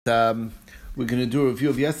Um, we're going to do a review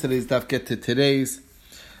of yesterday's daf, get to today's.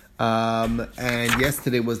 And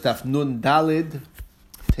yesterday was daf Nun Dalid.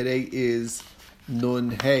 Today is Nun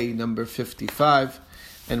Hey, number 55.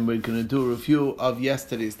 And we're going to do a review of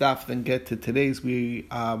yesterday's daf, then get to today's. We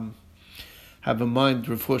have in mind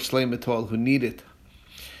Refuah Shleima to all who need it.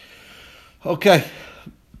 Okay,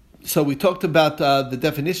 so we talked about the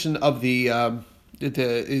definition of the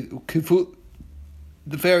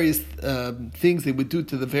various things they would do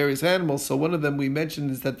to the various animals. So one of them we mentioned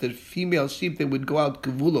is that the female sheep, they would go out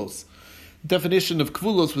kvulos. Definition of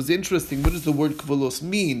kvulos was interesting. What does the word kvulos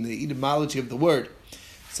mean? The etymology of the word.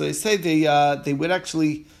 So they say they would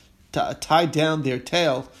actually tie down their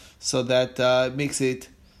tail so that it makes it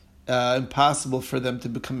impossible for them to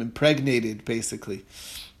become impregnated, basically.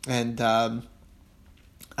 And the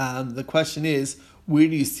question is, where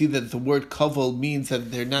do you see that the word kavol means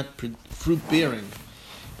that they're not fruit-bearing?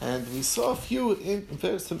 And we saw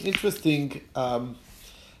some interesting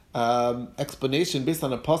explanation based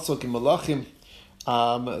on a pasuk in Malachim.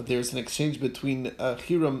 There's an exchange between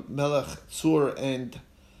Hiram Melech Tzur and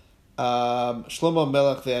Shlomo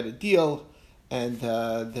Melech. They had a deal, and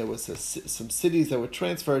there was some cities that were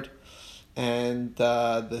transferred. And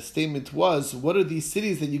the statement was, what are these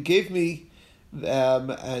cities that you gave me?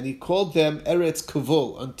 And he called them Eretz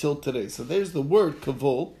Kavol until today. So there's the word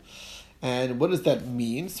Kavol. And what does that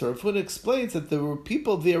mean? So Rav Huna explains that there were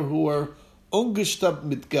people there who were ungeshtab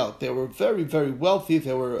mit Geld. They were very, very wealthy.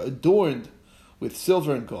 They were adorned with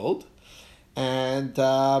silver and gold. And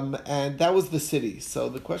that was the city. So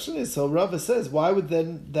the question is, so Rava says, why would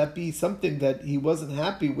then that be something that he wasn't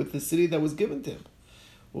happy with the city that was given to him?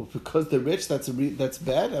 Well, because they're rich, that's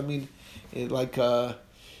bad? I mean,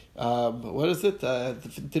 what is it?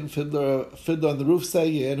 Didn't Fiddler on the Roof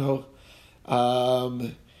say,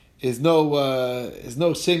 is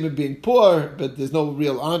no shame in being poor, but there's no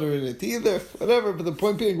real honor in it either. Whatever. But the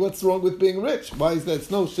point being, what's wrong with being rich? Why is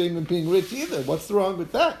that no shame in being rich either? What's wrong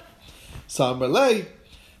with that? So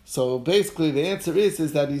basically the answer is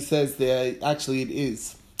that he says that actually it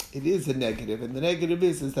is a negative, and the negative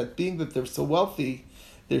is that being that they're so wealthy,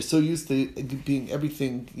 they're so used to being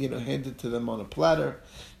everything handed to them on a platter.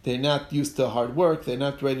 They're not used to hard work. They're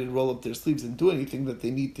not ready to roll up their sleeves and do anything that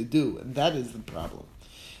they need to do, and that is the problem.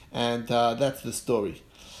 And that's the story.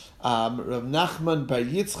 Rav Nachman Bar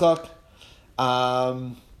Yitzchak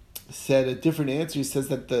said a different answer. He says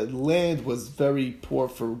that the land was very poor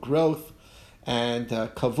for growth, and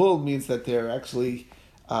kavul means that they're actually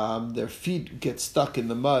their feet get stuck in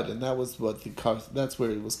the mud, and that was that's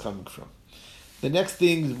where it was coming from. The next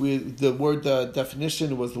thing, the word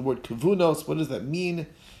definition was the word kavunos. What does that mean?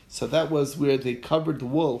 So that was where they covered the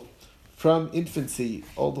wool from infancy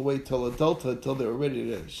all the way till adulthood, till they were ready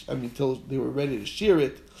to shear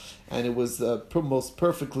it, and it was most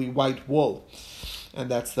perfectly white wool,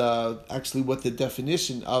 and that's actually what the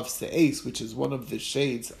definition of se'es, which is one of the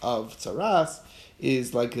shades of tzaras,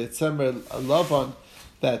 is like a tzemer lavan,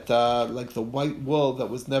 that like the white wool that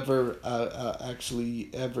was never actually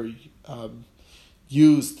ever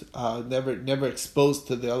used, never exposed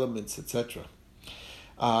to the elements, etc.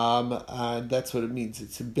 And that's what it means.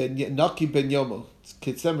 It's Naki Ben Yomo. It's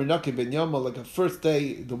Kitzemer Naki Ben Yomo, like a first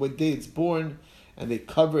day, the day it's born, and they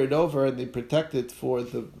cover it over and they protect it for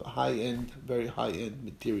the very high-end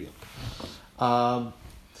material. So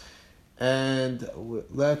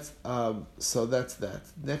that's that.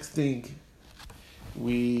 Next thing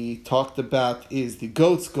we talked about is the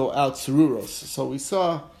goats go out Saruros. So we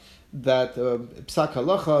saw that Psak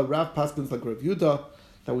Halacha, Rav Paskins like Rav Yudah,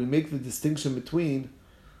 that we make the distinction between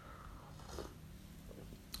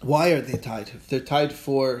why are they tied. If they're tied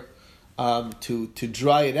for to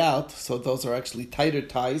dry it out, so those are actually tighter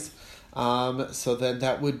ties. So then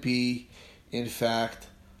that would be, in fact,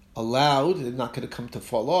 allowed. They're not going to come to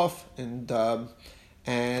fall off. And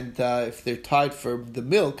if they're tied for the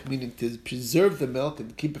milk, meaning to preserve the milk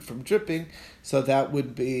and keep it from dripping, so that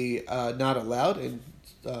would be not allowed, and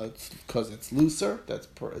because it's looser. That's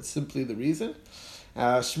simply the reason.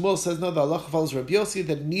 Shmuel says no. The halacha follows Rabbi Yossi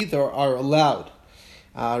that neither are allowed.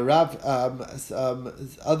 Others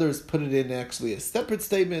put it in actually a separate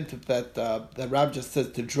statement that Rav just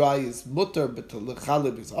says to dry is mutter, but to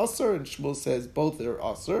lechalib is asur, and Shmuel says both are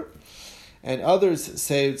asur. And others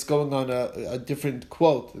say it's going on a different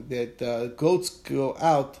quote, that goats go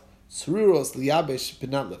out Saruros liyabesh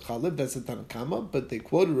benat lechalib, that's a Tanakama, but they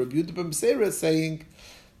quoted Rabbi Yudah ben Beseira saying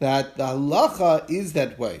that the halacha is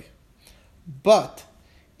that way, but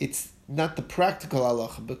it's not the practical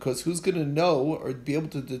halacha, because who's going to know or be able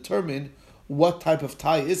to determine what type of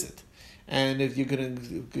tie is it? And if you're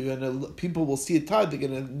gonna people will see a tie, they're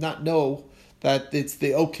gonna not know that it's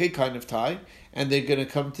the okay kind of tie, and they're going to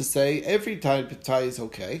come to say every type of tie is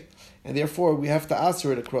okay, and therefore we have to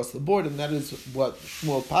answer it across the board, and that is what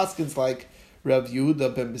Shmuel Paskins like Rav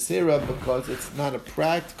Yehuda ben Beseira, because it's not a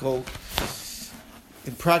practical.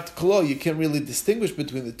 In practical law, you can't really distinguish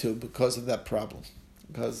between the two because of that problem,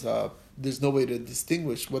 because there's no way to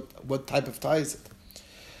distinguish what type of tie is it.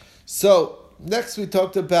 So next we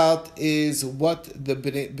talked about is what the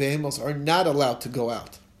behemoths are not allowed to go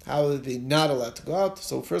out. How are they not allowed to go out?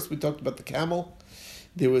 So first we talked about the camel.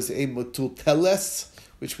 There was a mutul teles,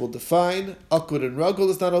 which we'll define. Akud and ragul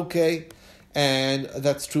is not okay, and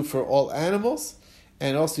that's true for all animals.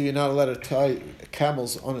 And also you're not allowed to tie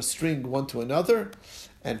camels on a string one to another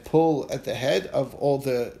and pull at the head of all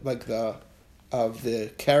the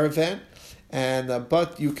caravan. And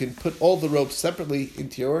but you can put all the ropes separately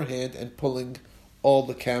into your hand and pulling all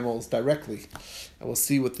the camels directly. And we'll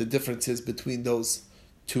see what the difference is between those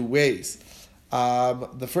two ways.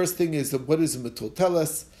 The first thing is that what is a metul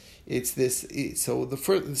teles? It's this. So the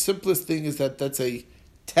simplest thing is that's a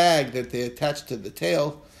tag that they attach to the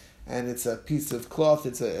tail, and it's a piece of cloth.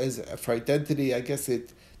 For identity. I guess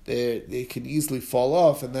they can easily fall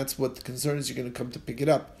off, and that's what the concern is. You're going to come to pick it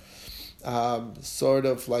up. Sort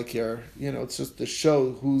of like it's just to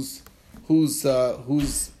show whose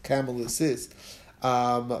camel this is.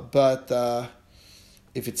 But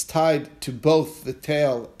if it's tied to both the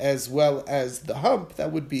tail as well as the hump,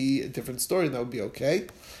 that would be a different story, and that would be okay.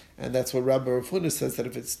 And that's what Rabbi Rav Huna says, that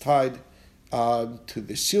if it's tied to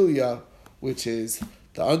the shilya, which is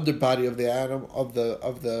the underbody of the animal of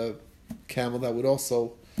the camel, that would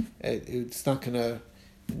also he's not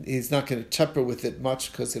gonna chopper with it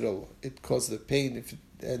much because it causes pain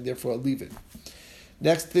and therefore I'll leave it.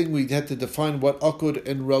 Next thing, we had to define what akud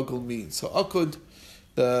and rogel mean. So akud,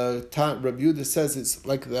 the Rabbi Yehuda says, it's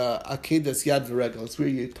like the akedas yad v'regel. It's where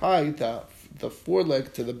you tie the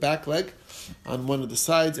foreleg to the back leg on one of the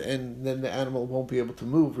sides, and then the animal won't be able to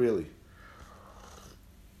move really.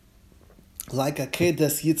 Like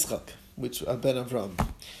akedas Yitzchak, which Ben Avram.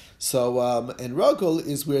 So, and rogel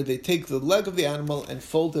is where they take the leg of the animal and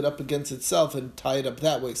fold it up against itself and tie it up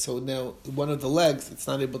that way. So now one of the legs it's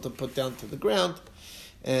not able to put down to the ground,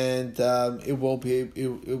 and it won't be.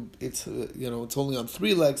 It's it's only on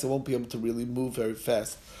three legs. It won't be able to really move very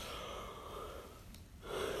fast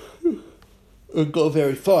or go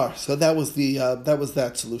very far. So that was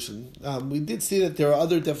that solution. We did see that there are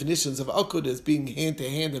other definitions of akud as being hand to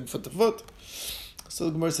hand and foot to foot. So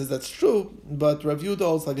the Gemara says that's true, but Rav Yehuda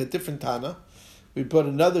holds like a different Tana. We brought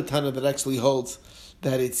another Tana that actually holds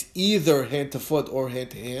that it's either hand to foot or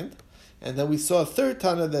hand to hand, and then we saw a third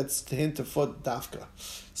Tana that's hand to foot dafka.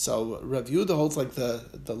 So Rav Yehuda holds like the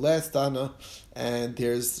last Tana, and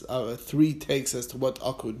there's three takes as to what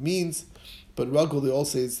akud means, but Ragul they all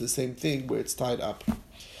say it's the same thing where it's tied up.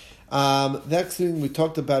 Next thing we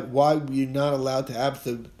talked about why we're not allowed to have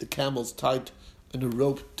the camels tied in a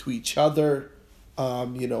rope to each other.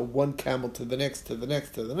 One camel to the next, to the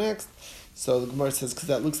next, to the next. So the Gemara says, because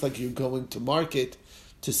that looks like you're going to market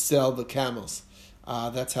to sell the camels.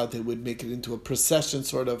 That's how they would make it into a procession,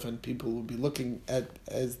 sort of, and people would be looking at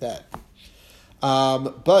as that.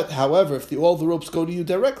 But, however, if all the ropes go to you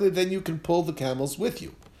directly, then you can pull the camels with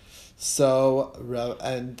you. So,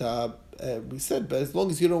 we said, but as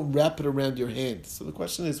long as you don't wrap it around your hand. So the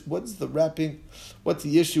question is, what's the wrapping? What's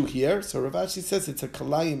the issue here? So Rav Ashi says it's a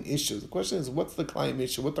kalayim issue. The question is, what's the kalayim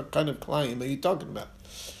issue? What kind of kalayim are you talking about?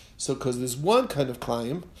 So, because there's one kind of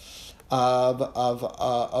kalayim of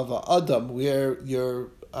a adam where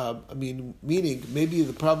you're, meaning maybe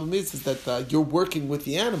the problem is that you're working with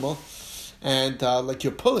the animal, and like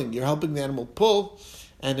you're helping the animal pull,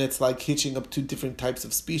 and it's like hitching up two different types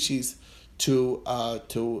of species to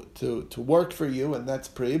work for you, and that's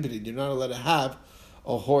prohibited. You're not allowed to have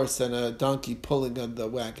a horse and a donkey pulling on the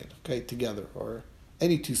wagon, together, or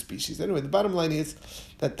any two species. Anyway, the bottom line is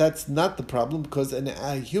that that's not the problem, because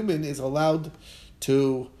a human is allowed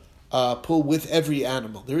to pull with every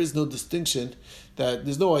animal. There is no distinction,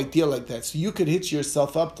 there's no idea like that. So you could hitch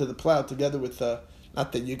yourself up to the plow together with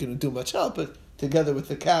not that you're going to do much help, but together with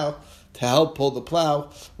the cow to help pull the plow,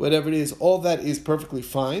 whatever it is, all that is perfectly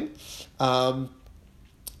fine.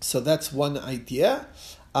 So that's one idea.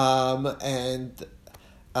 So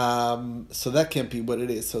that can't be what it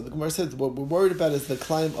is. So the Gemara says what we're worried about is the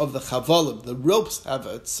climb of the chavalim. The ropes have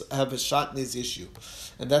a shatnez issue,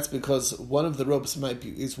 and that's because one of the ropes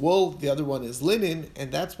is wool, the other one is linen,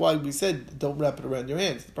 and that's why we said don't wrap it around your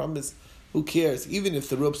hands. The problem is, who cares? Even if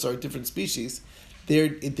the ropes are different species,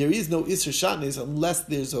 there is no isser shatnez unless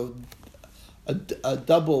there's a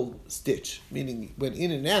double stitch, meaning when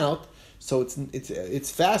in and out. So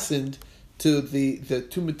it's fastened to the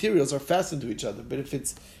two materials are fastened to each other. But if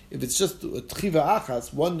it's just tchiva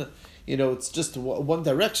achas, one, it's just one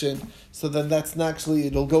direction, so then that's not actually,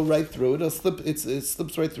 it'll go right through. It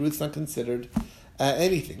slips right through. It's not considered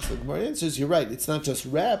anything. So the Gemara answers, you're right. It's not just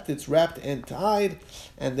wrapped; it's wrapped and tied,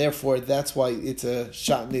 and therefore that's why it's a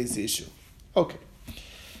shatnez issue. Okay.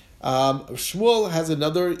 Shmuel has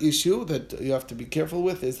another issue that you have to be careful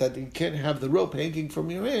with, is that you can't have the rope hanging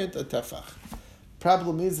from your hand a tefach.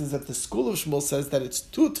 Problem is that the school of Shmuel says that it's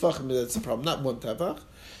 2 tefachim. That's the problem, not 1 tefach.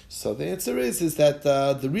 So the answer is that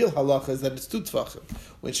the real halacha is that it's 2 tefachim.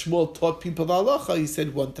 When Shmuel taught people the halacha, he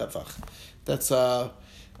said 1 tefach. That's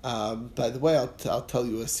by the way, I'll tell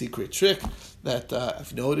you a secret trick that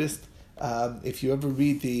I've noticed. If you ever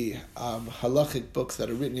read the halachic books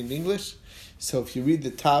that are written in English, so if you read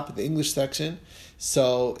the top, the English section,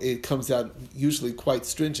 so it comes out usually quite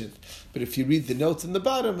stringent. But if you read the notes in the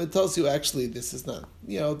bottom, it tells you actually this is not,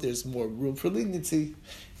 there's more room for leniency.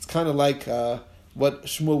 It's kind of like what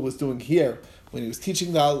Shmuel was doing here. When he was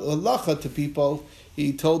teaching the halacha to people,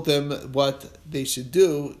 he told them what they should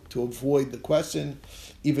do to avoid the question,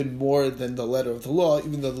 even more than the letter of the law,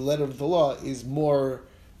 even though the letter of the law is more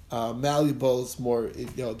malleable, it's more,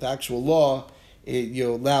 the actual law, it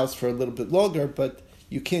allows for a little bit longer, but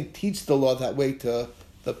you can't teach the law that way to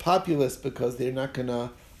the populace because they're not going to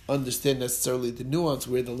understand necessarily the nuance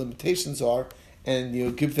where the limitations are,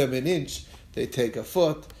 and give them an inch, they take a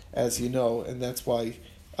foot, as you know, and that's why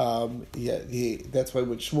that's why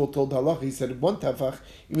when Shmuel told halacha, he said 1 tefach,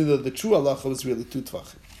 even though the true halacha was really 2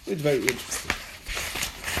 tefach. It's very interesting.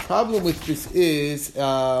 Problem with this is,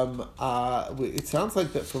 it sounds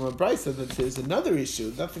like that from a brisa that there's another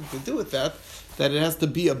issue, nothing to do with that it has to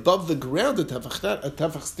be above the ground, a tefach, not a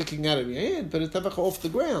tefach sticking out of your hand, but a tefach off the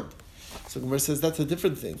ground. So Gemara says that's a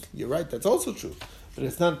different thing. You're right, that's also true, but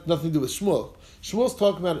it's nothing to do with Shmuel. Shmuel's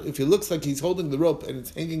talking about if it looks like he's holding the rope and it's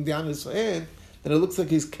hanging down his hand, then it looks like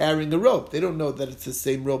he's carrying a rope. They don't know that it's the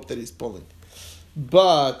same rope that he's pulling.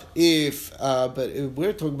 But if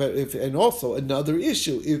we're talking about and also another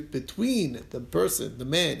issue, if between the person, the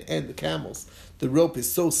man, and the camels, the rope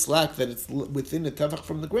is so slack that it's within a tefach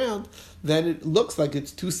from the ground, then it looks like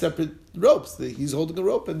it's 2 separate ropes. He's holding a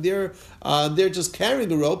rope, and they're just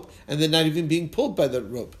carrying a rope, and they're not even being pulled by that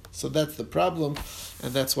rope. So that's the problem,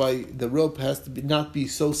 and that's why the rope has to not be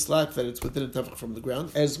so slack that it's within a tefach from the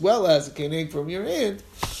ground, as well as it can hang from your hand,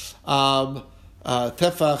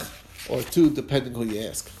 tefach or 2, depending who you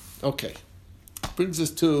ask. Okay, brings us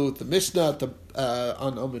to the Mishnah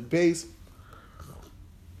on Amud Beis,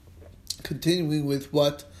 continuing with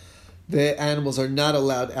what the animals are not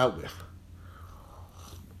allowed out with.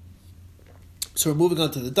 So we're moving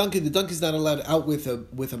on to the donkey. The donkey's not allowed out with a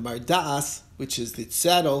mardas, which is the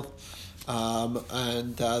saddle,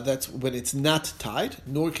 and that's when it's not tied.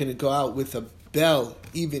 Nor can it go out with a bell,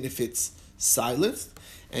 even if it's silenced,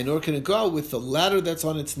 and nor can it go out with the ladder that's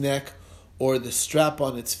on its neck or the strap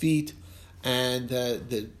on its feet. And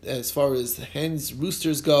as far as the hens,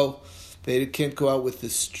 roosters go, they can't go out with the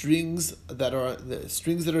strings that are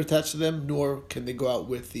attached to them, nor can they go out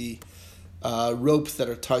with the ropes that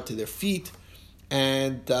are tied to their feet.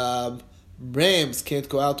 And rams can't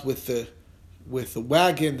go out with the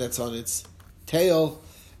wagon that's on its tail,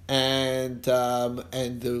 and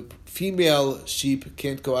the female sheep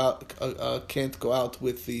can't go out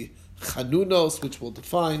with the chanunos, which will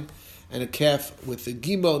define, and a calf with the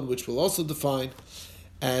gimon, which will also define,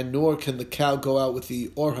 and nor can the cow go out with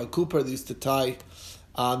the or hakupar they used to tie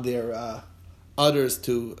on their udders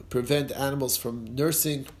to prevent animals from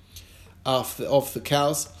nursing off the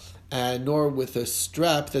cows, and nor with a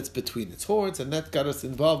strap that's between its horns. And that got us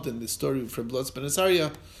involved in the story from Los Ben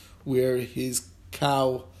Azariah, where his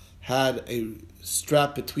cow had a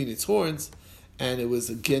strap between its horns, and it was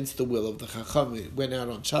against the will of the Chacham. It went out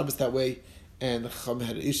on Shabbos that way, and the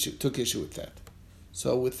Chacham took issue with that.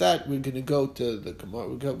 So with that, we're going to go to the Gemara.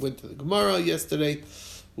 Went to the Gemara yesterday.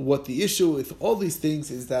 What the issue with all these things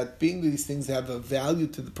is that being these things have a value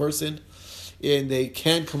to the person, and they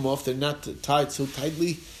can come off. They're not tied so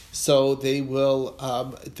tightly, so they will.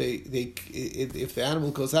 If the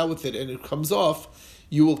animal goes out with it and it comes off,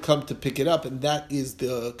 you will come to pick it up, and that is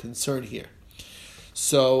the concern here.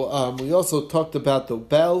 So we also talked about the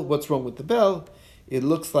bell. What's wrong with the bell? It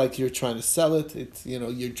looks like you're trying to sell it. It's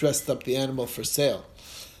you're dressed up the animal for sale.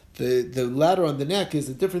 The ladder on the neck is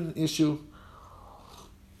a different issue.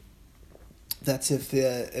 That's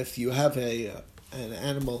if you have an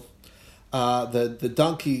animal, the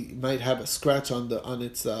donkey might have a scratch on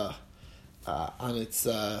its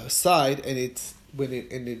side, and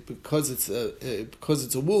because it's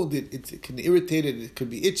a wound, it can irritate it. It could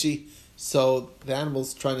be itchy. So the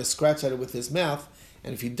animal's trying to scratch at it with his mouth,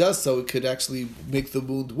 and if he does so, it could actually make the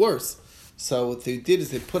wound worse. So what they did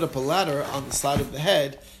is they put up a ladder on the side of the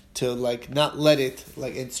head to not let it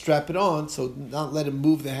and strap it on, so not let him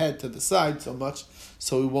move the head to the side so much,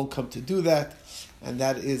 so he won't come to do that. And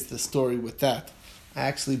that is the story with that. I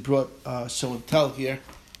actually brought show and tell here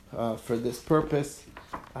for this purpose.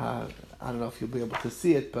 I don't know if you'll be able to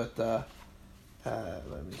see it, but let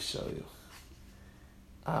me show you.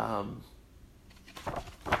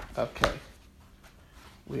 Okay,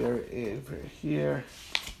 we are over here.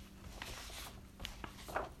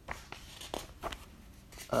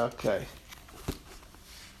 Okay.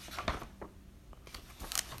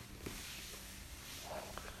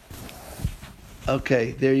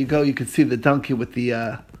 Okay, there you go. You can see the donkey with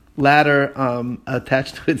the ladder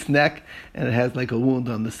attached to its neck, and it has like a wound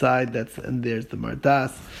on the side. And there's the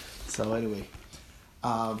mardas. So anyway,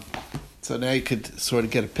 so now you could sort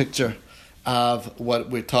of get a picture of what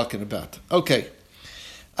we're talking about. Okay,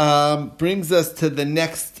 brings us to the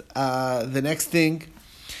next thing.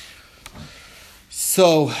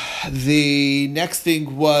 So the next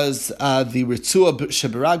thing was the Ritzua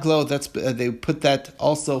Shebaraglo. That's they put that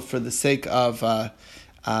also for the sake of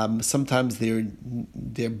sometimes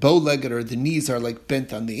they're bow-legged, or the knees are like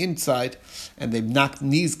bent on the inside, and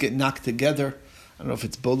knees get knocked together. I don't know if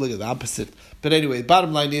it's bow-legged or the opposite, but anyway, the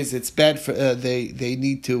bottom line is it's bad for they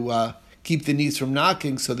need to keep the knees from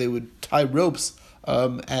knocking, so they would tie ropes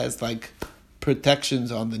as like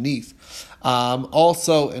protections on the knees.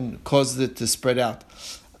 Also, and causes it to spread out.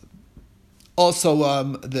 Also,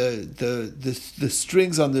 the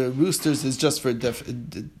strings on the roosters is just for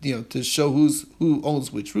to show who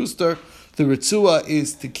owns which rooster. The ritzua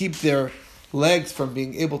is to keep their legs from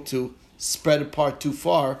being able to spread apart too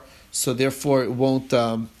far, so therefore it won't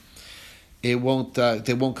they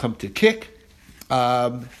won't come to kick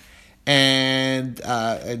and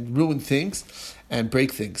ruin things and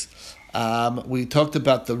break things. We talked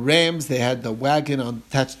about the rams. They had the wagon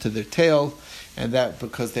attached to their tail, and that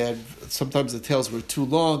because sometimes the tails were too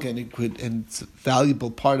long, and it's a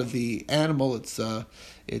valuable part of the animal. It's a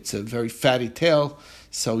very fatty tail,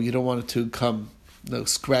 so you don't want it to come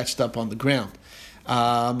scratched up on the ground.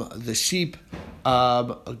 The sheep,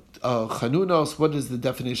 chanunos. What is the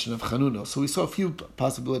definition of chanunos? So we saw a few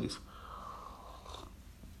possibilities.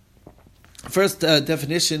 First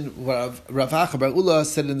definition, Rav Acha Bar Ula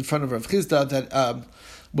said in front of Rav Chisda that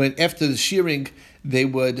when after the shearing, they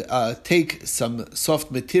would take some soft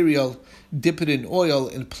material, dip it in oil,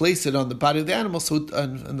 and place it on the body of the animal, so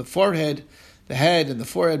on the forehead, the head and the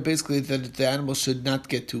forehead, basically that the animal should not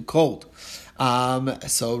get too cold.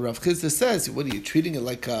 So Rav Chisda says, what are you treating it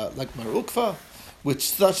like marukva?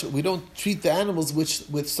 We don't treat the animals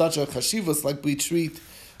with such a chashivas like we treat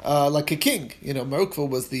like a king. Marukva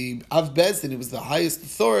was the Av Bezdin, he was the highest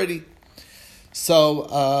authority. So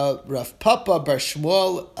Rav Papa Bar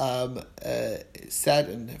Shmuel sat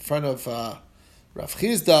in front of Rav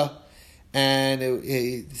Chisda, and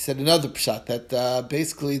he said another pshat that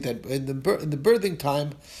basically that in the birthing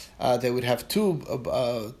time they would have two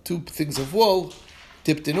things of wool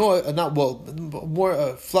dipped in oil, not wool,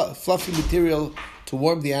 more fluffy material to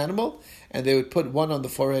warm the animal, and they would put one on the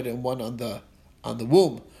forehead and one on the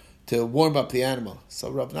womb to warm up the animal. So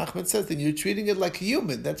Rav Nachman says that you're treating it like a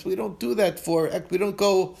human. We don't do that we don't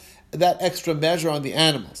go that extra measure on the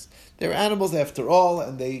animals. They're animals after all,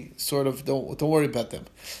 and they sort of don't worry about them.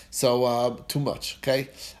 So too much, okay?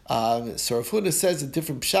 So Rav Huna says a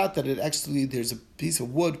different pshat that there's a piece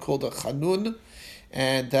of wood called a chanun,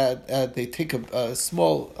 and that they take a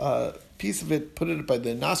small piece of it, put it by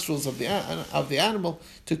the nostrils of the animal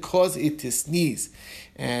to cause it to sneeze.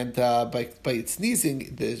 And by it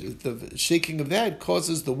sneezing, the shaking of the head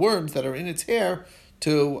causes the worms that are in its hair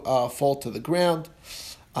to fall to the ground,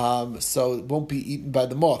 so it won't be eaten by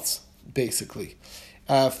the moths, basically.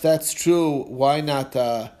 If that's true, why not?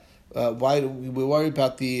 Why do we worry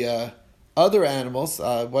about the other animals?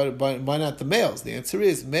 Why not the males? The answer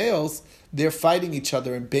is males. They're fighting each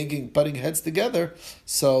other and butting heads together,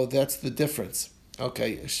 so that's the difference.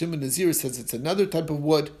 Okay, Shimon Nazir says it's another type of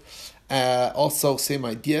wood. Also, same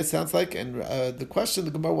idea, sounds like. And the question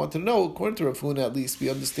the Gemara wanted to know, according to Rav Huna, at least, we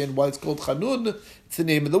understand why it's called Chanun. It's the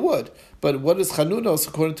name of the wood. But what is Chanunos,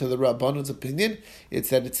 according to the Rabbanon's opinion?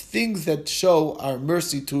 It's that it's things that show our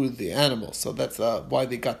mercy to the animal. So that's why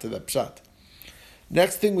they got to that pshat.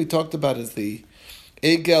 Next thing we talked about is the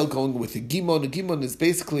Egel going with the Gimon. A Gimon is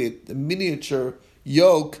basically a miniature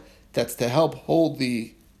yoke that's to help hold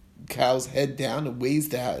the cow's head down. It weighs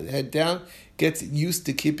the head down, gets used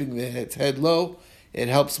to keeping its head low. It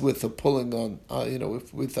helps with the pulling on,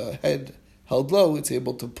 with a head held low, it's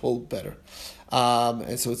able to pull better.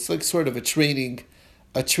 And so it's like sort of a training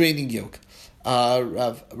yoke.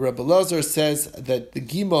 Rabbi Lazar says that the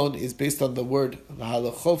gimon is based on the word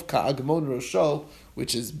halachov ka'agmon rosho,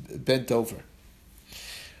 which is bent over.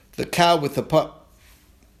 The cow with a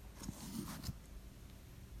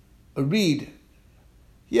reed.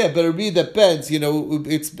 Yeah, but a reed that bends,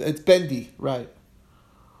 it's bendy, right?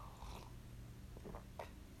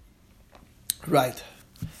 Right.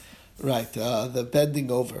 The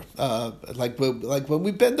bending over, like when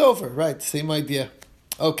we bend over, right? Same idea.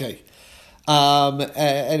 Okay.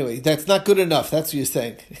 Anyway, that's not good enough. That's what you're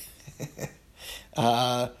saying.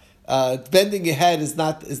 Bending your head is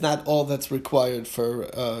not all that's required for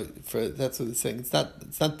that's what it's saying. It's not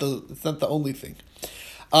the only thing.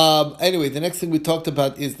 Anyway, the next thing we talked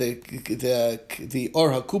about is the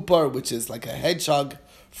or hakupar, which is like a hedgehog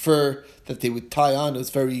fur that they would tie on. It was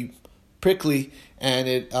very prickly, and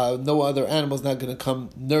no other animal is not going to come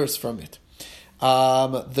nurse from it.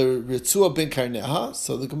 The Ritzua ben Karneha,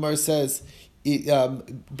 so the Gemara says,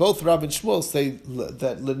 both Rav and Shmuel say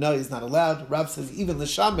that Lena is not allowed. Rav says even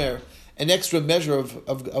L'shamer, an extra measure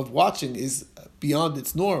of watching is beyond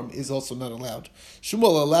its norm, is also not allowed.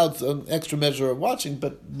 Shmuel allowed an extra measure of watching,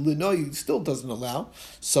 but Lena still doesn't allow.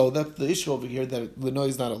 So that's the issue over here, that Lena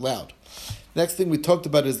is not allowed. Next thing we talked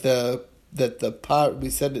about is we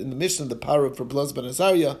said in the Mishnah, the power of Rabbi Elazar ben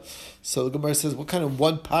Azariah. So the Gemara says, what kind of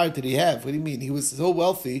one power did he have? What do you mean? He was so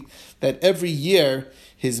wealthy that every year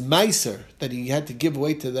his meiser that he had to give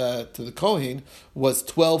away to the Kohen was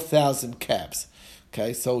 12,000 calves.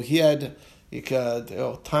 Okay, so he had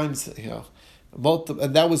times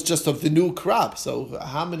and that was just of the new crop. So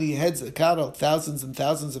how many heads of cattle, thousands and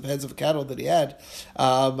thousands of heads of cattle that he had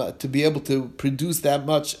to be able to produce that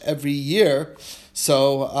much every year.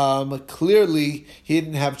 So clearly he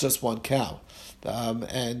didn't have just one cow. So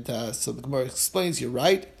the Gemara explains, you're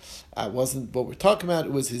right, it wasn't what we're talking about,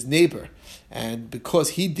 it was his neighbor. And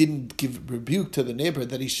because he didn't give rebuke to the neighbor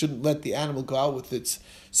that he shouldn't let the animal go out with its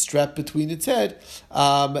strap between its head,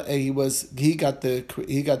 he got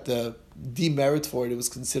the demerit for it. It was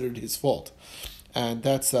considered his fault. And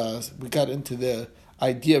that's we got into the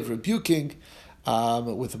idea of rebuking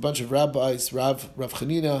with a bunch of rabbis, Rav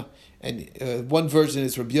Chanina, and one version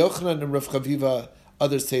is Rabbi Yochanan and Rav Chaviva.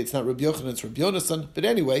 Others say it's not Rabbi Yochanan, it's Rabbi Yonasan. But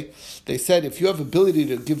anyway, they said if you have ability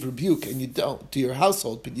to give rebuke and you don't to your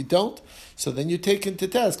household, but you don't, so then you're taken to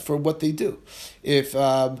task for what they do.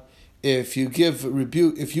 If you give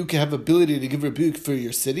rebuke, if you have ability to give rebuke for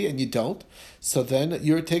your city and you don't, so then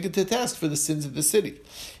you're taken to task for the sins of the city.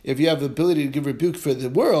 If you have the ability to give rebuke for the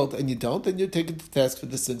world and you don't, then you're taken to task for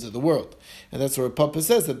the sins of the world. And that's where Papa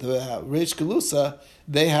says that the Reish Galusa,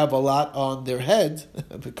 they have a lot on their head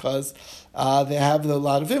because they have a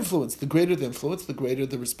lot of influence. The greater the influence, the greater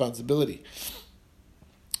the responsibility.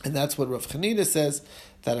 And that's what Rav Chanina says,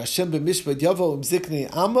 that Hashem b'mishpat yavo ziknei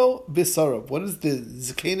amo b'sarim. What is the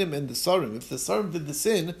zikanim and the sarim? If the sarim did the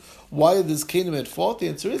sin, why are the zikanim at fault? The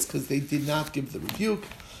answer is because they did not give the rebuke.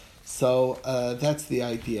 So that's the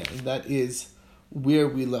idea, and that is where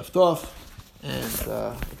we left off. And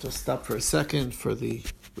I'll just stop for a second for the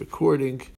recording.